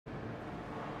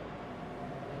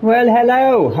Well,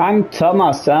 hello, I'm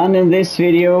Thomas, and in this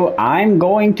video I'm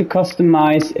going to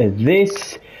customize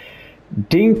this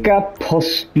Dinka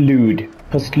Postlude.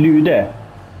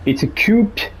 It's a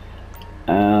cube,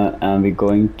 and we're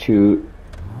going to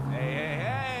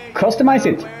customize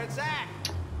it.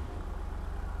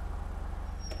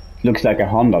 Looks like a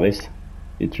Honda, this.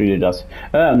 It really does.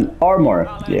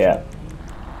 Armor, yeah.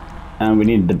 And we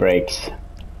need the brakes.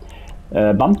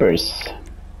 Bumpers.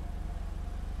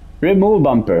 Remove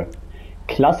bumper.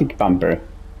 Classic bumper.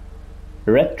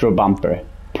 Retro bumper.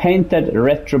 Painted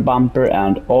retro bumper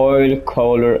and oil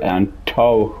collar and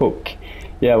tow hook.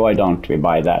 Yeah, why don't we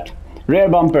buy that? Rear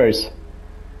bumpers.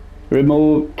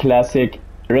 Remove classic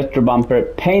retro bumper,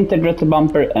 painted retro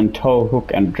bumper and tow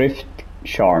hook and drift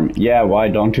charm. Yeah, why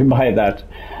don't we buy that?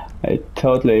 It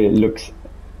totally looks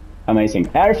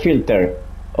amazing. Air filter.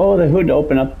 Oh, the hood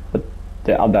open up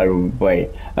the other way.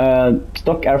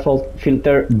 Stock air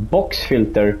filter, box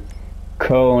filter,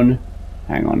 cone,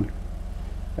 hang on,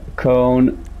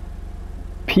 cone,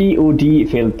 POD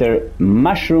filter,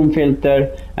 mushroom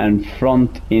filter, and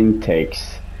front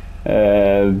intakes.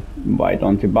 Why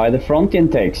don't we buy the front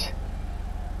intakes?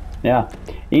 Yeah,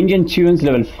 engine tunes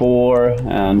level 4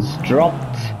 and strut.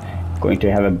 Going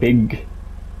to have a big.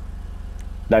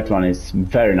 That one is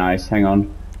very nice. Hang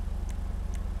on.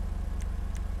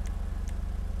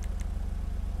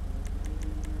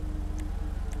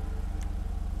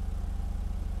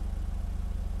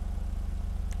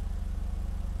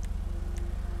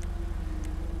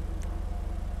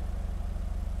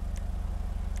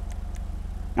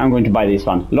 I'm going to buy this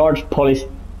one. Large polished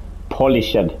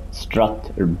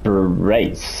strut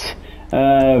brace.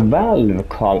 Valve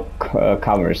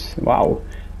covers. Wow.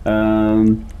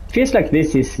 Feels like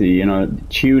this is, you know,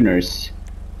 tuners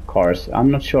cars. I'm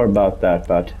not sure about that,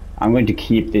 but I'm going to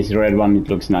keep this red one. It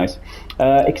looks nice.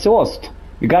 Exhaust.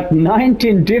 We got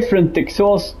 19 different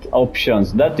exhaust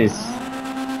options. That is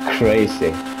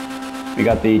crazy. We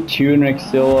got the tuner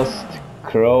exhaust,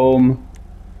 chrome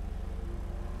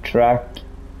track,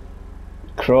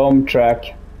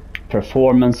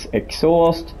 performance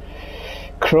exhaust,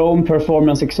 chrome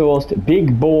performance exhaust,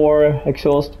 big bore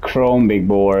exhaust, chrome big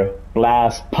bore,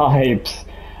 blast pipes,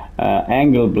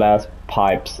 angle blast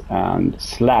pipes, and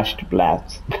slashed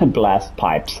blast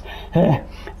pipes.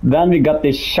 Then we got the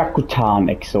Shakotan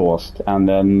exhaust, and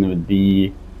then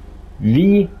the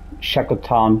V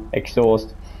Shakotan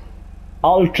exhaust,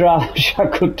 Ultra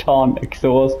Shakotan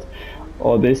exhaust.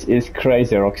 Oh, this is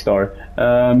crazy,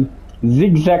 Rockstar.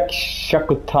 Zigzag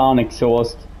Shakotan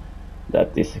exhaust.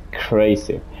 That is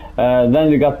crazy. Then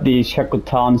we got the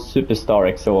Shakotan Superstar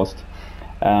exhaust,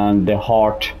 and the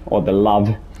heart or the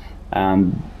love,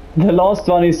 and the last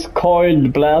one is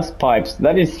coiled blast pipes.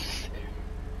 That is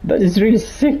really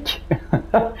sick.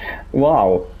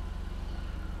 Wow,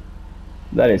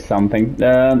 that is something.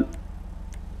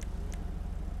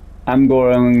 I'm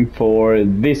going for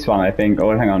this one, I think.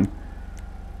 Oh, hang on.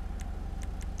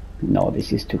 No,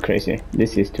 this is too crazy.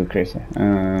 This is too crazy.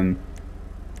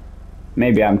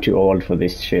 Maybe I'm too old for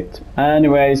this shit.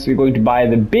 Anyways, we're going to buy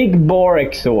the big bore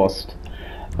exhaust.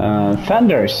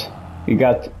 Fenders. We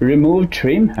got remove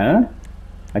trim, huh?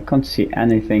 I can't see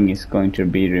anything is going to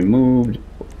be removed.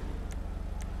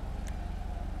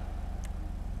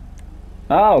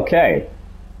 Ah, okay.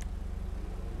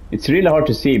 It's really hard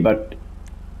to see, but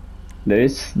there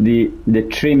is the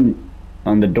trim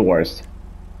on the doors,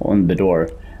 on the door,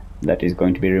 that is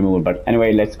going to be removed. But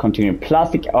anyway, let's continue.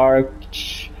 Plastic arc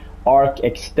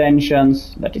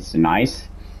extensions. That is nice.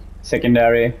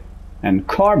 Secondary and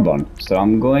carbon. So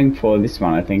I'm going for this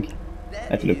one, I think.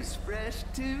 That looks fresh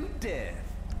to death.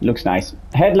 Looks nice.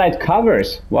 Headlight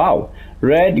covers. Wow.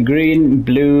 Red, green,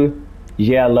 blue,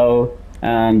 yellow,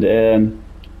 and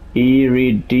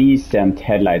iridescent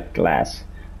headlight glass.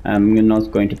 I'm not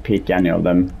going to pick any of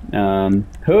them.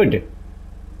 Hood.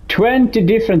 20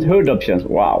 different hood options.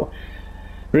 Wow.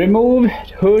 Remove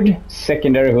hood,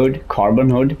 secondary hood, carbon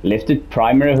hood, lifted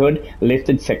primary hood,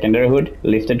 lifted secondary hood,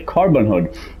 lifted carbon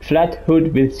hood, flat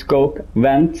hood with scope,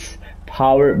 vents,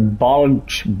 power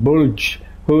bulge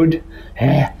hood,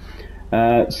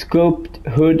 scoped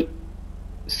hood,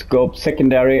 scoped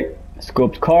secondary,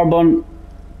 scoped carbon,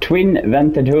 twin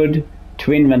vented hood,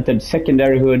 twin vented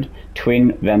secondary hood,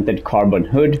 twin vented carbon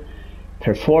hood,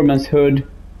 performance hood,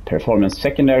 performance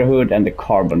secondary hood, and the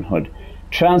carbon hood.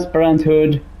 Transparent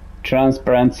hood,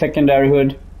 transparent secondary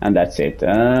hood, and that's it.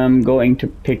 I'm going to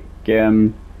pick,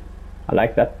 I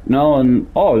like that. No,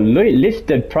 oh,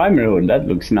 lifted primary hood, that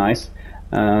looks nice.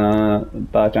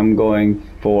 But I'm going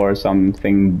for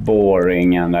something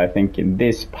boring, and I think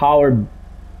this power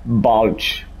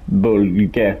bulge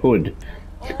hood.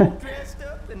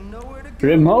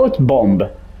 Remote bomb.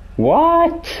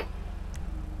 What?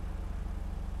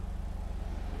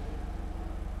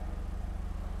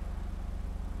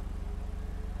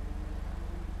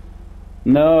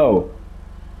 No.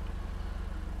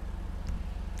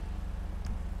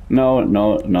 No,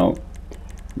 no, no.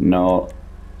 No.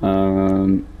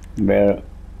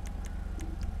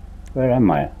 Where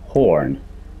am I? Horn.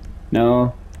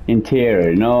 No.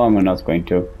 Interior. No, I'm not going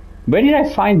to. Where did I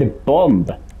find the bomb?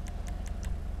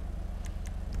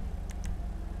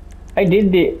 I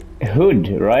did the hood,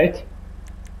 right?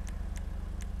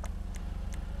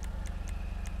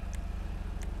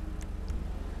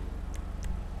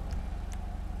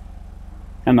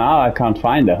 And now I can't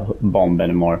find the bomb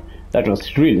anymore. That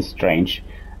was really strange.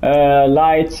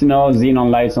 Lights, no xenon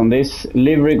lights on this.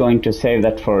 Livery, going to save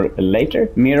that for later.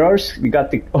 Mirrors, we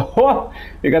got the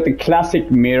we got the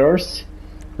classic mirrors,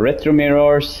 retro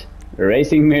mirrors,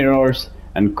 racing mirrors,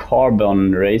 and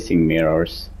carbon racing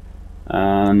mirrors.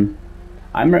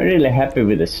 I'm really happy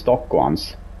with the stock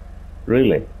ones.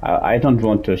 Really, I don't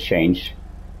want to change.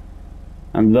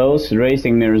 And those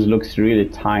racing mirrors looks really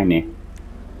tiny.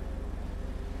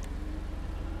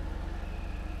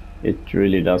 It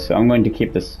really does. I'm going to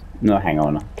keep this. No, hang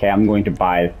on. Okay, I'm going to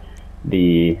buy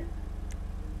the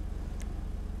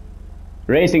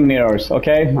racing mirrors.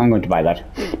 Okay, I'm going to buy that.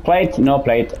 Plate, no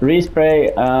plate.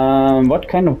 Respray. What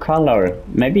kind of color?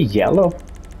 Maybe yellow.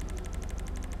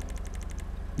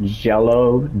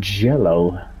 Jello.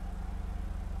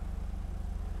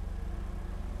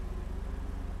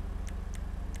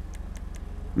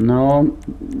 No.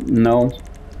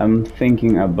 I'm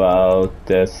thinking about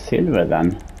the silver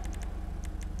then.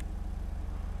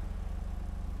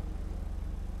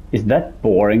 Is that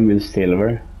boring with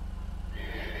silver?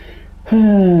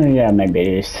 Yeah, maybe it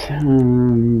is.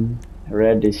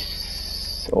 Red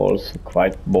is also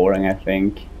quite boring, I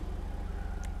think.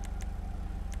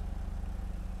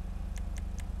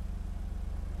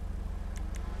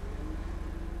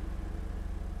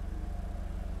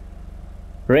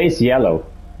 Race yellow.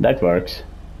 That works.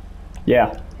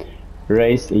 Yeah,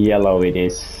 race yellow it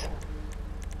is.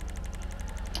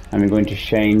 And we're going to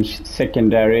change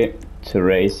secondary to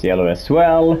race yellow as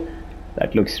well.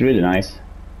 That looks really nice.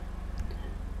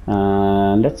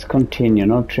 Let's continue.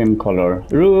 No trim color.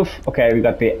 Roof. Okay, we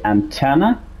got the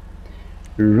antenna,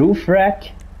 roof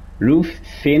rack, roof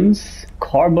fins,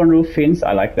 carbon roof fins.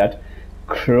 I like that.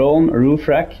 Chrome roof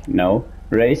rack. No.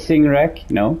 Racing rack.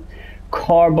 No.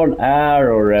 Carbon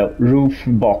aero roof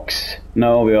box.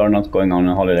 No, we are not going on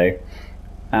a holiday.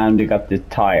 And we got the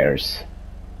tires.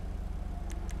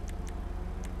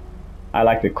 I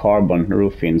like the carbon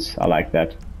roof fins. I like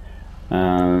that.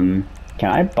 Can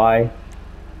I buy?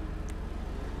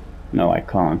 No, I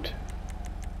can't.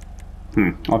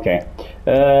 Okay.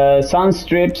 Sun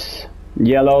strips,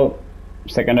 yellow,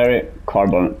 secondary,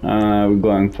 carbon. We're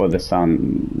going for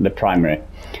the primary.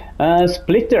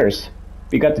 Splitters.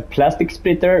 We got the plastic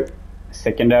splitter,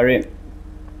 secondary,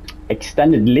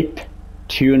 extended lip,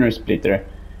 tuner splitter,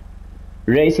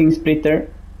 racing splitter,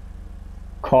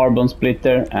 carbon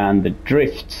splitter, and the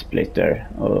drift splitter.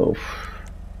 Oh,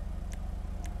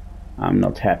 I'm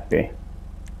not happy.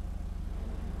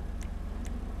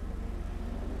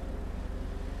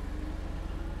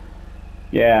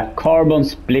 Yeah, carbon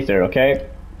splitter, okay.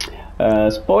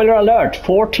 Spoiler alert,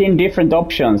 14 different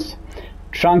options.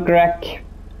 Trunk rack,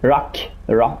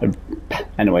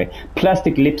 anyway,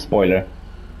 plastic lip spoiler,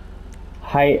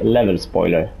 high level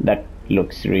spoiler. That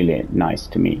looks really nice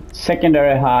to me.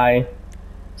 Secondary high,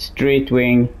 street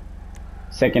wing,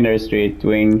 secondary street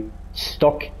wing,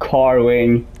 stock car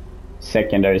wing,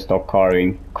 secondary stock car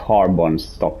wing, carbon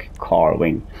stock car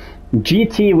wing,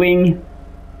 GT wing,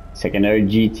 secondary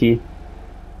GT.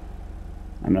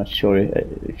 I'm not sure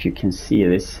if you can see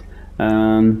this.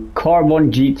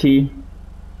 Carbon GT.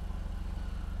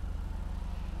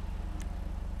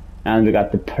 And we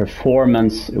got the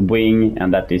performance wing,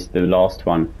 and that is the last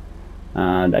one.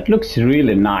 That looks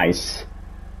really nice.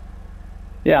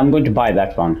 Yeah, I'm going to buy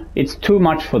that one. It's too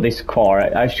much for this car.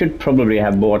 I should probably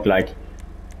have bought like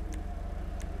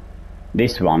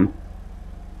this one.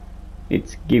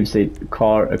 It gives the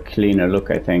car a cleaner look,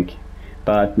 I think.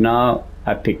 But now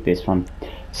I picked this one.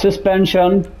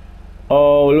 Suspension.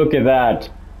 Oh, look at that.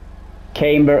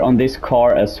 Camber on this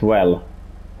car as well.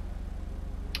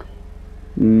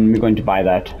 We're going to buy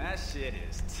that. That shit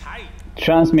is tight.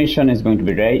 Transmission is going to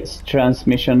be race.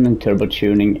 Transmission and turbo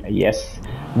tuning, yes.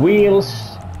 Wheels.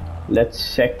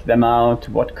 Let's check them out.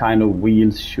 What kind of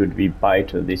wheels should we buy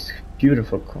to this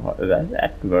beautiful car?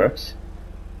 That works.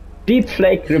 Deep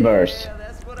flake reverse. Yeah,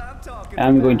 that's what I'm talking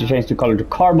I'm about. going to change the color to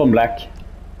carbon black.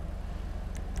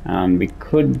 And we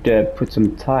could put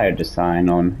some tire design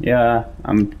on. Yeah,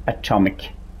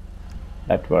 atomic.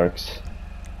 That works.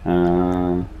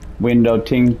 Window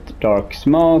tint, dark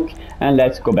smoke, and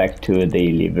let's go back to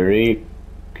the livery.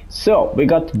 So we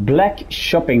got black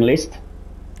shopping list,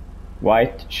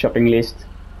 white shopping list,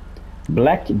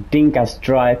 black Dinka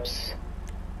stripes,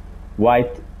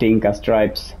 white Dinka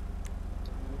stripes,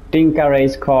 Dinka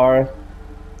race car,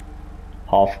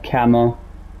 half camo,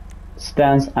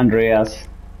 Stans Andreas,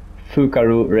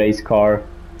 Fukaru race car,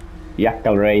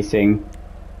 Jackal Racing,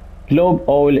 Globe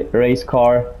Oil race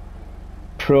car,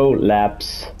 Pro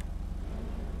Labs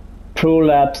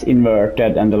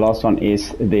inverted, and the last one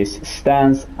is this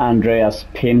Stans Andreas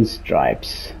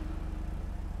pinstripes.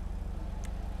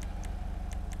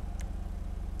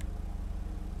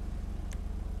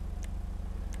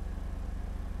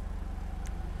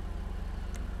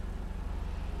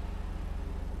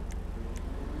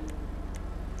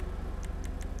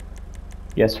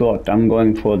 Guess what? I'm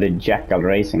going for the Jackal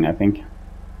Racing, I think.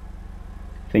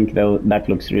 Though that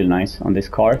looks real nice on this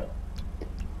car.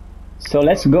 So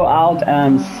let's go out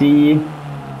and see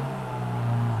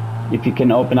if you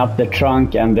can open up the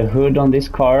trunk and the hood on this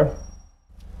car.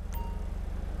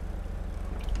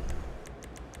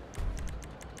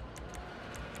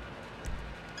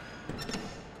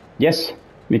 Yes,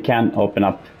 we can open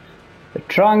up the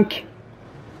trunk.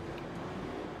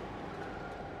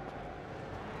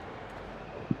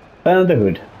 And the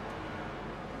hood.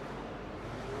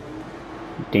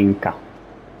 Dinka.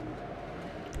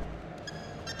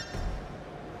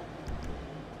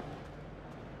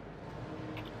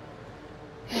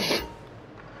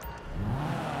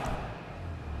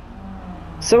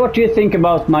 So what do you think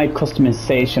about my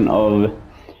customization of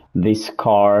this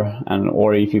car,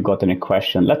 or if you got any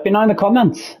question, let me know in the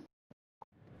comments.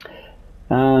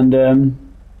 And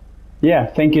yeah,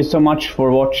 thank you so much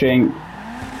for watching.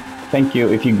 Thank you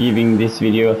if you're giving this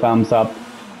video a thumbs up,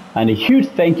 and a huge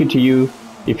thank you to you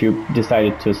if you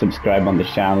decided to subscribe on the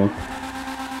channel.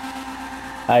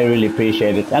 I really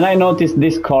appreciate it. And I noticed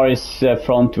this car is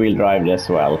front wheel drive as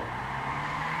well.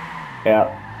 Yeah,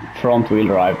 front wheel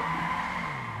drive.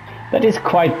 That is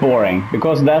quite boring,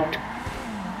 because that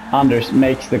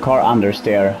makes the car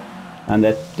understeer, and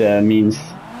that means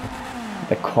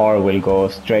the car will go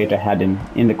straight ahead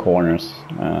in the corners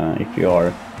if you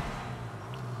are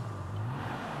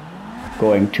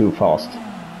going too fast.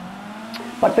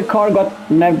 But the car got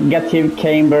negative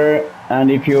camber, and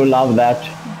if you love that,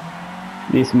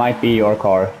 this might be your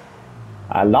car.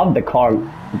 I love the car,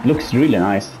 it looks really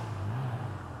nice.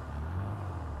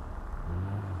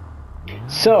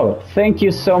 So, thank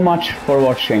you so much for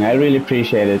watching, I really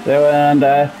appreciate it.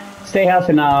 And stay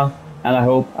healthy now, and I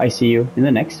hope I see you in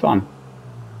the next one.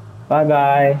 Bye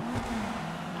bye.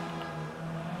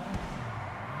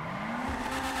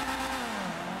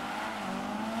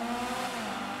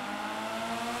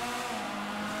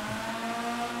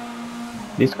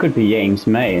 This could be James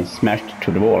May smashed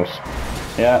to the walls.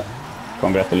 Yeah,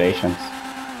 congratulations.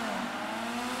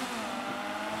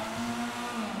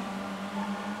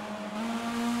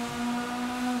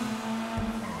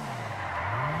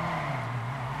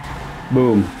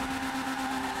 Boom.